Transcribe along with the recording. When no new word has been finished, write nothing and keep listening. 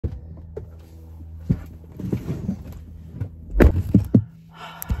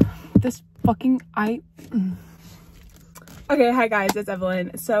this fucking Okay, hi guys, it's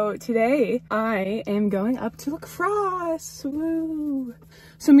Evelyn. So today I am going up to lacrosse. Woo!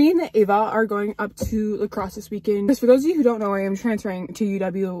 So me and Ava are going up to lacrosse this weekend. Just for those of you who don't know, I am transferring to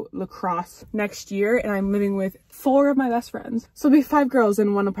UW lacrosse next year, and I'm living with 4 of my best friends. So it'll be 5 girls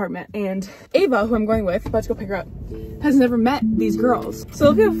in 1 apartment. And Ava, who I'm going with, about to go pick her up, has never met these girls.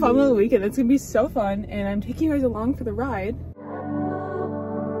 So it'll be a fun little weekend. It's gonna be so fun, and I'm taking you guys along for the ride.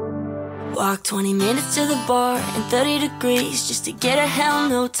 Walk 20 minutes to the bar and 30 degrees just to get a hell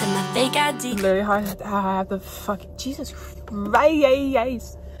no to my fake ID. Literally how I have to fucking Jesus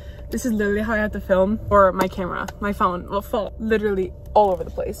Christ. This is literally how I have to film, or my camera, my phone will fall literally all over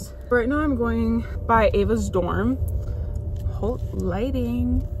the place. Right now I'm going by Ava's dorm. Hold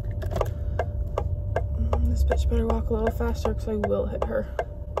lighting. This bitch better walk a little faster because I will hit her.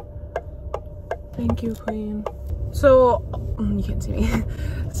 Thank you, queen. So you can't see me.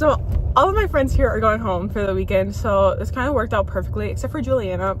 So all of my friends here are going home for the weekend, so this kind of worked out perfectly, except for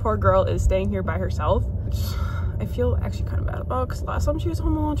Juliana. Poor girl is staying here by herself, which I feel actually kind of bad about, because last time she was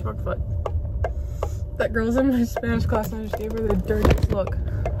home alone, she broke her foot. That girl's in my Spanish class and I just gave her the dirtiest look.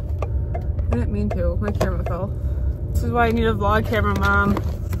 I didn't mean to. My camera fell. This is why I need a vlog camera, mom.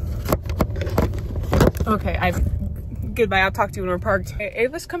 Okay, goodbye. I'll talk to you when we're parked. Okay,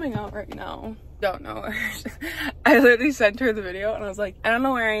 Ava's coming out right now. Don't know. I literally sent her the video and I was like, I don't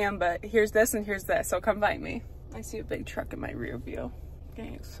know where I am, but here's this and here's this, so come find me. I see a big truck in my rear view.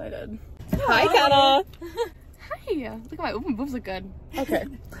 Getting excited. Hi, Kenna. Hi. Look at my boobs look good. Okay.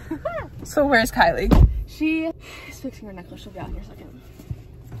 So where's Kylie? She is fixing her necklace. She'll be out here in a second.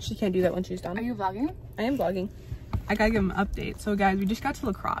 She can't do that when she's done. Are you vlogging? I am vlogging. I gotta give them an update. So guys, we just got to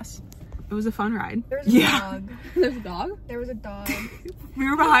lacrosse. It was a fun ride. There was a dog. There's a dog? There was a dog. We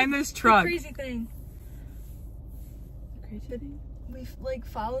were behind this truck. The crazy thing. We like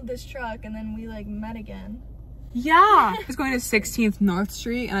followed this truck and then we like met again. Yeah. I was going to 16th North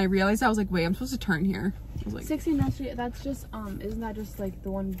Street and I realized I was like, wait, I'm supposed to turn here. I was like, 16th North Street, that's just, isn't that just like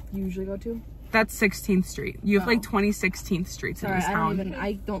the one you usually go to? That's 16th Street. You have like 16th streets in this town.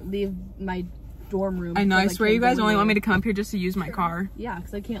 I don't leave my dorm room. I know, I swear you guys only want me to come up here just to use my car. Yeah,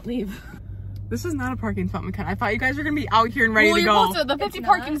 because I can't leave. This is not a parking spot, McKenna. I thought you guys were gonna be out here and ready to go. The 50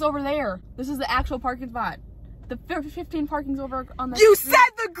 parking's over there. This is the actual parking spot. The 15 parking's over on the You street.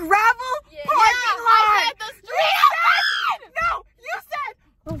 said the gravel parking lot! I said the street! No, you said!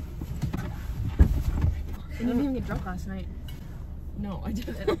 Oh. You didn't even get drunk last night. No, I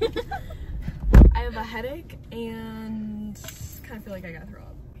didn't. I have a headache and kind of feel like I gotta throw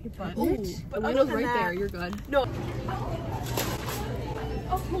up. But The window's right there. You're good. No.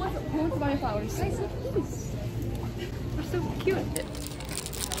 Oh, who wants to buy flowers? Nice please. They're so cute.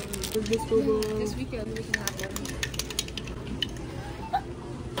 This weekend we can have one.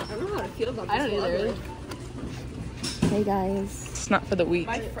 I don't know how to feel about this. I don't either. Hey guys. It's not for the week.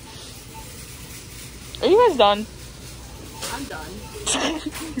 Are you guys done? I'm done.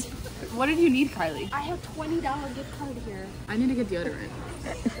 What did you need, Kylie? I have $20 gift card here. I need to get deodorant.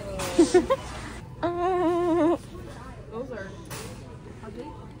 Those are ugly.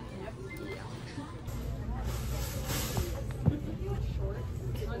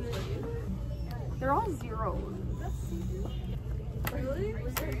 They're all zero. Really? Are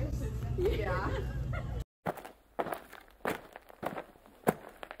you serious? Yeah.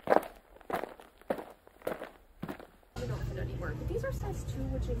 They don't fit anymore. But these are size 2,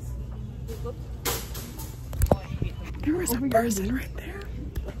 which is they look. Oh, I hate them. There was a person right there.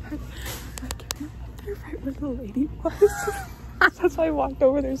 They're right where the lady was. That's why I walked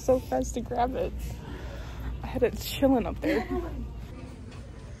over there so fast to grab it. I had it chilling up there.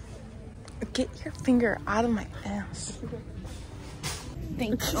 Get your finger out of my ass.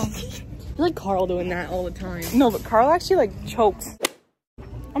 Thank you. I feel like Carl doing that all the time. No, but Carl actually like chokes.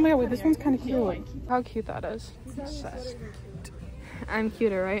 Oh my god, wait, this one's kind of cute. Look how cute that is. I'm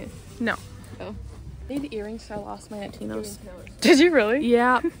cuter, right? No. Oh. They had earrings, so I lost mine at Tino's. Did you really?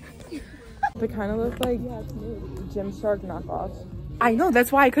 Yeah. They kind of look like Gym Shark knockoffs. I know,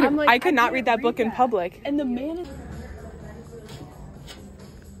 that's why I couldn't. Like, I could not read that book in public. And the man is.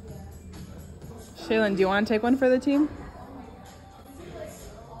 Shaylin, do you want to take one for the team?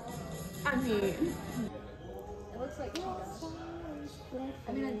 I mean, it looks like.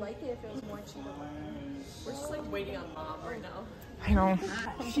 I mean, I'd like it if it was more cheaper. We're just like waiting on mom right now. I know.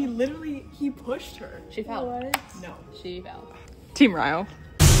 She literally, he pushed her. She fell. What? No. She fell. Team Ryo.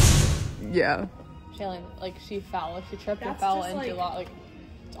 Yeah. Shaylin, like, she fell. Like, she tripped and That's fell just, into like,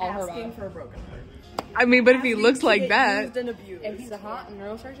 it's all her asking bad. for a broken heart. I mean, but if he looks like Used that. and abused. If he's a hot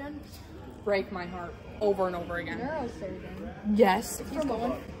neurosurgeon, break my heart over and over again. Neurosurgeon. Yes. He's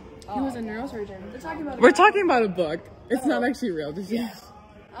going. He was a neurosurgeon. We're talking about a book. It's not actually real. Just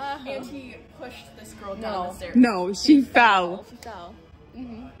And he pushed this girl down the stairs. No, she fell. She fell.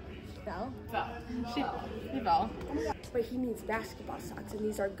 Fell? She fell. But he needs basketball socks, and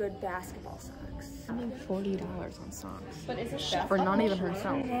these are good basketball socks. Spending $40 on socks. But is it For not even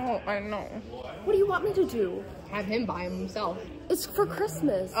herself. Oh, I know. What do you want me to do? Have him buy him himself. It's for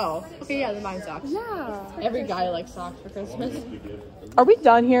Christmas. Oh, okay, yeah, then buy him socks. Yeah. Every guy likes socks for Christmas. Are we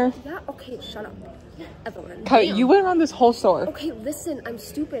done here? Yeah, okay, shut up. Evelyn. You went around this whole store. Okay, listen, I'm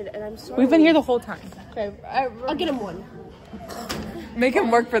stupid, and I'm sorry. We've been here the whole time. Okay, I'll get him one. Make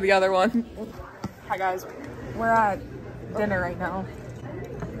him work for the other one. Hi guys, we're at dinner right now.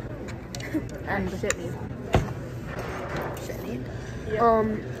 And Shitney.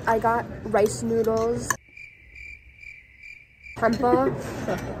 I got rice noodles,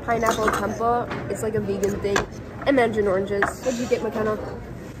 tempeh, pineapple tempeh. It's like a vegan thing, and mandarin oranges. What'd you get, McKenna?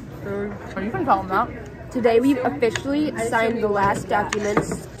 you can tell them that. Today we officially signed the last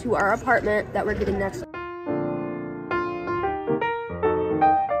documents to our apartment that we're getting next.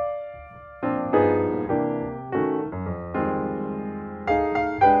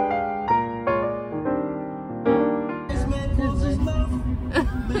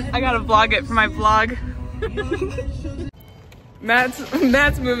 I gotta vlog it for my vlog.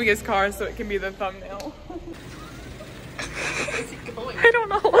 Matt's moving his car so it can be the thumbnail. Where's he going? I don't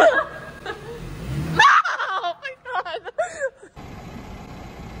know. Oh my god.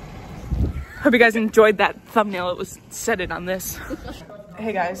 Hope you guys enjoyed that thumbnail. It was set it on this.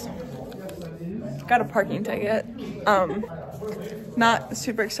 Hey guys, got a parking ticket. Not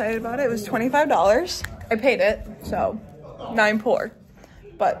super excited about it. It was $25. I paid it, so now I'm poor.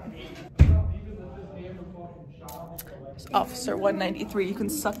 But Officer 193, you can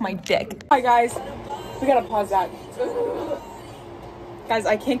suck my dick. Hi guys, we gotta pause that. Guys,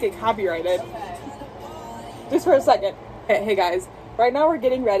 I can't get copyrighted. Just for a second. Hey guys, right now we're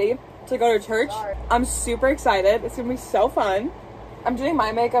getting ready to go to church. I'm super excited. It's gonna be so fun. I'm doing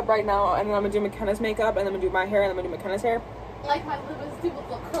my makeup right now, and then I'm gonna do McKenna's makeup, and then I'm gonna do my hair, and then I'm gonna do McKenna's hair. Like my stupid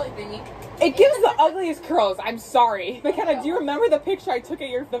little curly thingy. It gives the ugliest curls. I'm sorry. McKenna, do you remember the picture I took of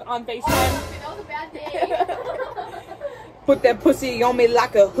your on FaceTime? That was a bad day. Put that pussy on me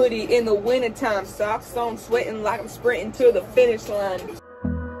like a hoodie in the wintertime. Socks on, sweating like I'm sprinting to the finish line.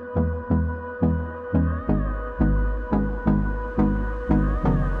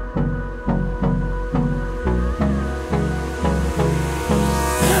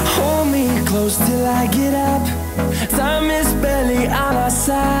 Hold me close till I get up. Time is barely on our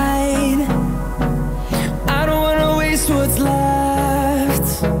side. I don't wanna waste what's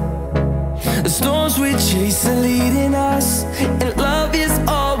left. The storms we chase are leading us, and love is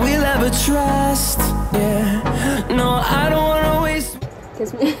all we'll ever trust. Yeah, no, I don't wanna waste.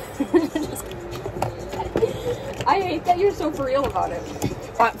 Kiss me. I hate that you're so for real about it.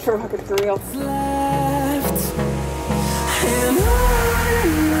 For real. Left, and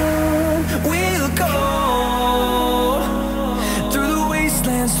on we'll go, through the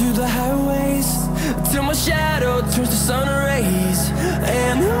wastelands, through the highways, till my shadow turns to sun rays.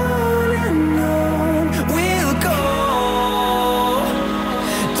 And on we'll go,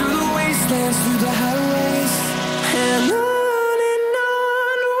 through the wastelands, through the highways, and on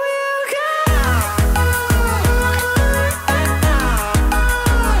we'll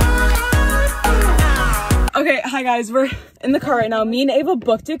go. Okay, hi guys, we're in the car right now. Me and Ava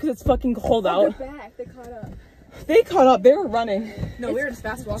booked it because it's fucking cold out. Back, they caught up. They caught up, they were running. No, we were just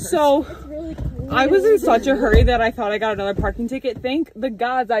fast walkers. So, Really cool. I was in such a hurry that I thought I got another parking ticket. Thank the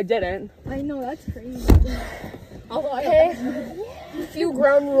gods I didn't. I know, that's crazy. Although I Hey, few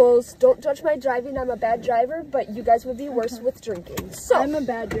ground rules. Don't judge my driving. I'm a bad driver, but you guys would be worse with drinking. So I'm a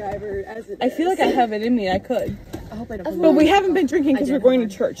bad driver as it I feel like I have it in me, I could. I hope I don't. But we haven't been drinking because we're going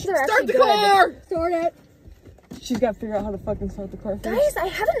to church. start the car. Start it. She's got to figure out how to fucking start the car first. Guys, I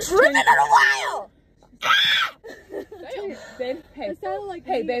haven't driven in a while. Babe, hey. It sounded like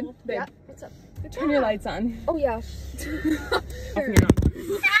Hey, babe, babe. Yeah, what's up? Turn your lights on. Oh yeah.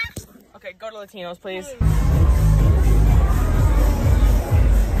 Okay, go to Latinos, please.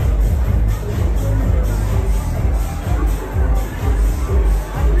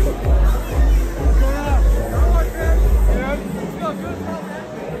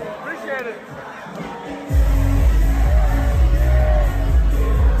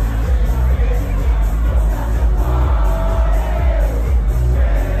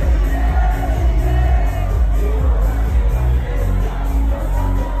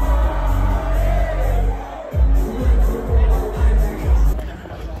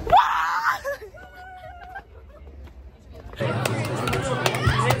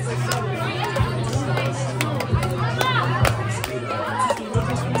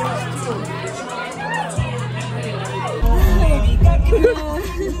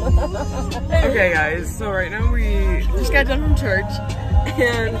 Okay, guys, so right now we just got done from church.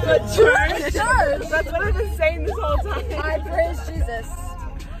 And church! That's what I've been saying this whole time. I praise Jesus.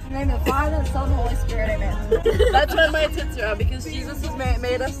 In the name of the Father, the Son, and the Holy Spirit, amen. That's when my tits are out because Jesus was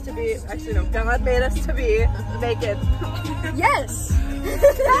made us to be, actually no, God made us to be naked. Yes!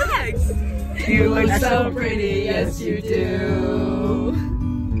 Thanks! You look so pretty, yes you do.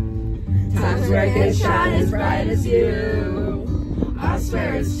 Times where I can shine as bright as you. I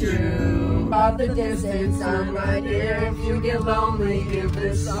swear it's true. Off the distance, I'm right here. If you get lonely, give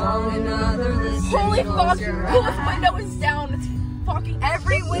this song another listen. Holy fuck, this window is down. It's fucking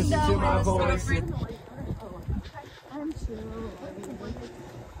every window.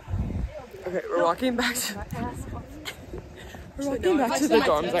 Okay, we're walking back to the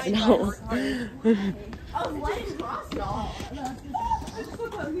dorms right now.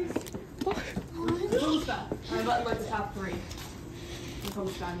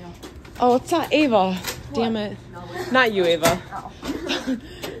 Oh, it's not Ava. Damn it. Not you, Ava.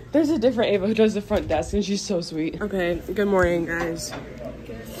 There's a different Ava who does the front desk and she's so sweet. Okay, good morning, guys.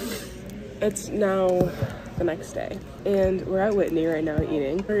 It's now the next day and we're at Whitney right now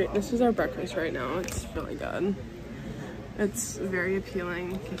eating. This is our breakfast right now. It's really good. It's very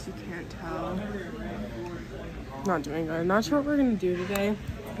appealing in case you can't tell. Not doing good. Not sure what we're gonna do today.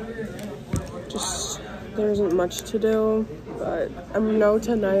 Just there isn't much to do, but I know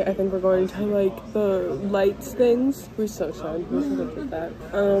tonight I think we're going to like the lights things. We so should. We should have did that.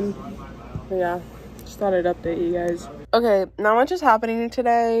 But yeah, just thought I'd update you guys. Okay, not much is happening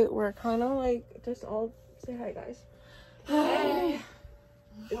today. We're kind of like just all say hi, guys. Hi.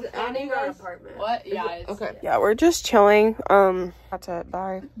 Is it Annie guys? Apartment? What? Yeah. Okay. Yeah, we're just chilling. That's it.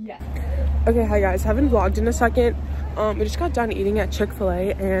 Bye. Yeah. Okay, hi guys. Haven't vlogged in a second. We just got done eating at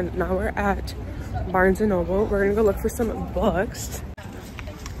Chick-fil-A and now we're at Barnes & Noble. We're gonna go look for some books.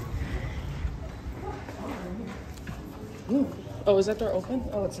 Ooh. Oh, is that door open?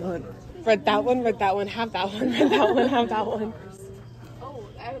 Oh, it's not. Read that one, read that one, have that one, read that one, have that one. Oh,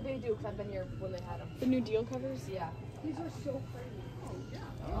 they do because I've been here when they had them. The new deal covers? Yeah. These are so pretty. Oh, yeah.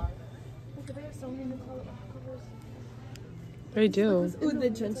 Look, they have so many new covers. They do. Ooh, the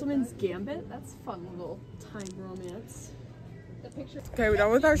Gentleman's Gambit. That's fun little time romance. The picture. Okay, we're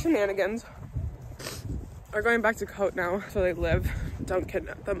done with our shenanigans. We're going back to Cote now, so they live. Don't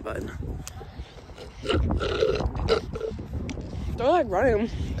kidnap them, but they're like running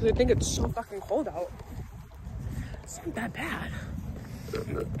because they think it's so fucking cold out. It's not that bad.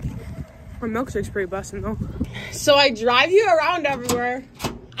 My milkshake's pretty busting though. So I drive you around everywhere.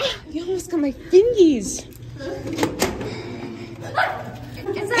 You almost got my fingies.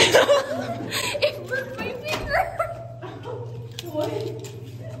 Is that? It broke my finger. What?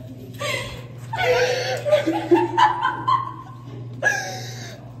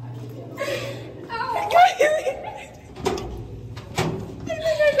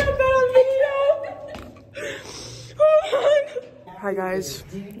 Hi guys.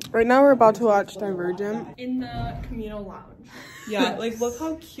 Right now we're about to watch Divergent In the communal lounge. Yeah, like look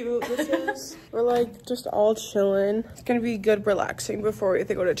how cute this is. We're like just all chilling. It's gonna be good relaxing before we have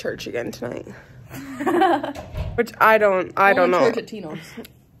to go to church again tonight. Which I don't know. Church at Tino's.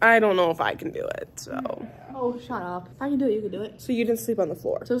 I don't know if I can do it, so. Oh, shut up. If I can do it, you can do it. So you didn't sleep on the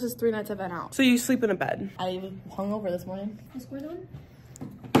floor. So this is 3 nights I've been out. So you sleep in a bed. I hung over this morning. What's going on?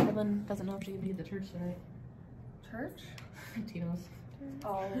 Evelyn doesn't know if she can be at the church tonight. Church? Tino's.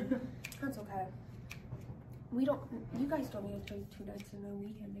 Oh, that's okay. We don't. You guys don't need to take 2 nights in a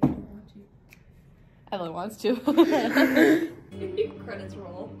weekend if you don't want to. Evelyn wants to. Credits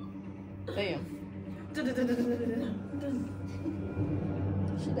roll. Damn.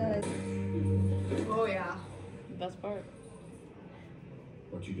 She does. Oh yeah. Best part.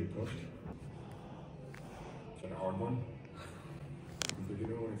 What you get pushed? Is that a hard one? You pick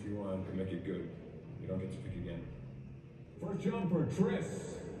it over if you want to make it good. You don't get to pick again. First jumper,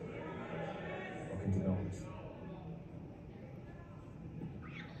 Tris. Welcome to Melbourne.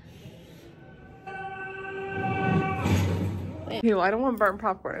 Ew, I don't want burnt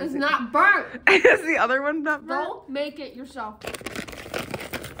popcorn. It's not burnt. Is the other one not burnt? Don't make it yourself.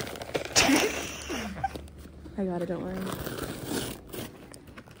 I got it, don't worry.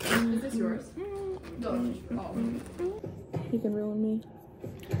 Is this yours? No. Oh. You can ruin me.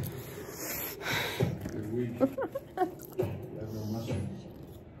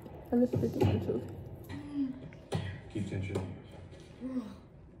 I'm just freaking my tooth. Keep tension.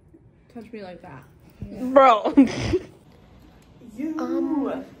 Touch me like that. Bro.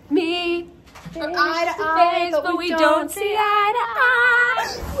 Me. We're eye to eye, but we don't see eye to eye.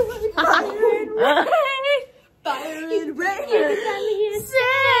 Fire and rain. Fire and rain.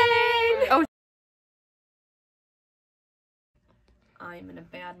 I'm in a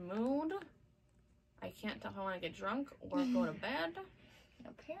bad mood. I can't tell if I want to get drunk or go to bed.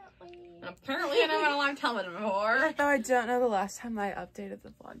 And apparently I never had a long time before. No, I don't know the last time I updated the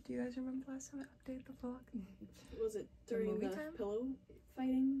vlog. Do you guys remember the last time I updated the vlog? Was it during the pillow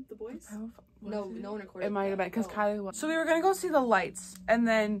fighting the boys? No one recorded. It might have been because Kylie was. So we were gonna go see the lights, and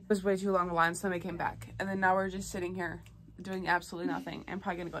then it was way too long a line, so then we came back, and then now we're just sitting here doing absolutely nothing and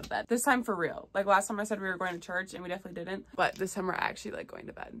probably gonna go to bed. This time for real. Like last time I said we were going to church, and we definitely didn't, but this time we're actually like going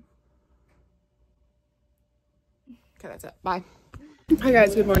to bed. Okay, that's it. Bye. Hi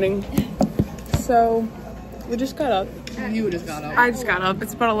guys, good morning. So we just got up. You just got up. I just got up.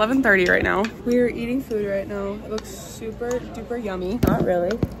 It's about 11:30 right now. We're eating food right now. It looks super duper yummy. Not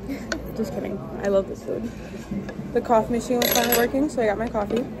really. Just kidding. I love this food. The coffee machine was finally working, so I got my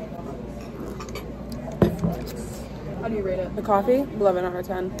coffee. How do you rate it? The coffee, 11 out of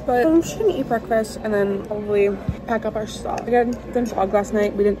 10. But I'm just gonna eat breakfast and then probably pack up our stuff. Again, didn't vlog last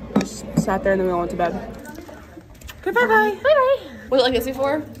night. We didn't just sat there and then we all went to bed. Goodbye, bye. Bye bye. Was it like this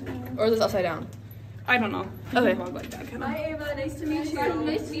before? Or is this upside down? I don't know. Okay. Like that, kind of. Hi Ava, nice to meet you.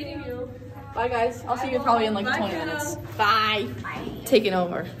 Nice meeting you. Bye guys. I'll see you probably in like 20 minutes. Bye. Taking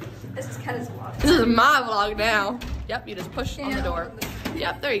over. This is Kenna's vlog. This is my vlog now. Yep, you just push on the door.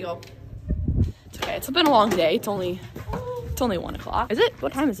 Yep, there you go. It's okay. It's been a long day. It's only 1 o'clock. Is it?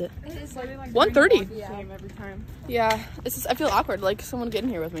 What time is it? It's like 1:30. Same every time. Yeah. It's just, I feel awkward. Like someone get in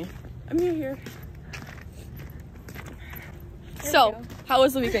here with me. I'm new here. So, how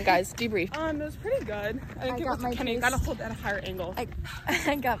was the weekend, guys? Debrief. It was pretty good. I got my Kenny. Gotta hold at a higher angle.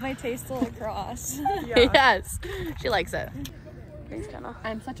 I got my taste of lacrosse. Yeah. Yes, she likes it. Thanks, Kenna.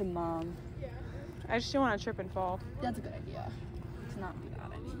 I'm such a mom. I just don't want to trip and fall. That's a good idea. It's not a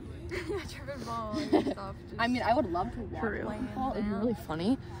bad idea. Trip and ball. I mean, I would love to walk For real. like fall. It'd be really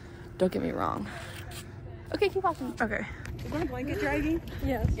funny. Don't get me wrong. Okay, keep walking. Okay. Is my blanket dragging?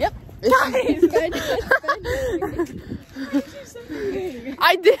 Yes. Yep. Guys,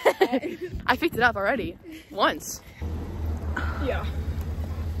 I did. I picked it up already. Once. Yeah.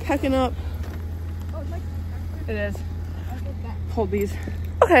 Packing up. It is. Hold these.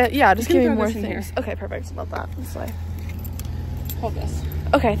 Okay, yeah, just You can give me throw more this in things. Okay, perfect. Love that. This way. Hold this.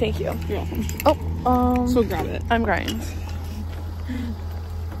 Okay, thank you. You're welcome. Oh, So grab it. I'm grinding.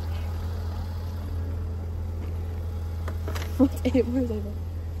 Where's Ava?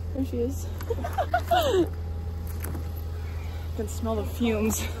 There she is. I can smell the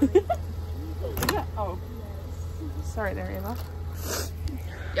fumes. Oh. Sorry there, Ava.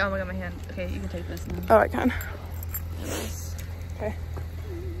 Yeah, oh my god, my hand. Okay, you can take this now. Oh, I can. Okay.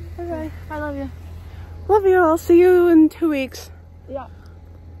 Okay, I love you. Love you. I'll see you in 2 weeks. Yeah.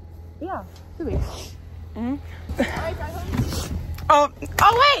 Yeah, 2 weeks. Oh,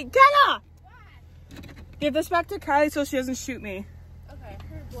 wait, Kenna! Give this back to Kylie so she doesn't shoot me. Okay,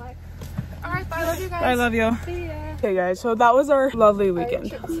 her black. Alright, bye. I love you guys. I love you. See ya. Okay, guys, so that was our lovely weekend.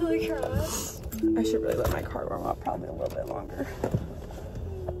 Trip to lacrosse. I should really let my car warm up probably a little bit longer.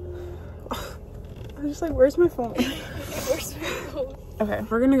 I'm just like, where's my phone? Where's my phone? Okay,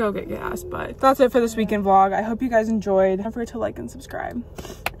 we're gonna go get gas, but that's it for this weekend vlog. I hope you guys enjoyed. Don't forget to like and subscribe,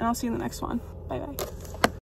 and I'll see you in the next one. Bye bye.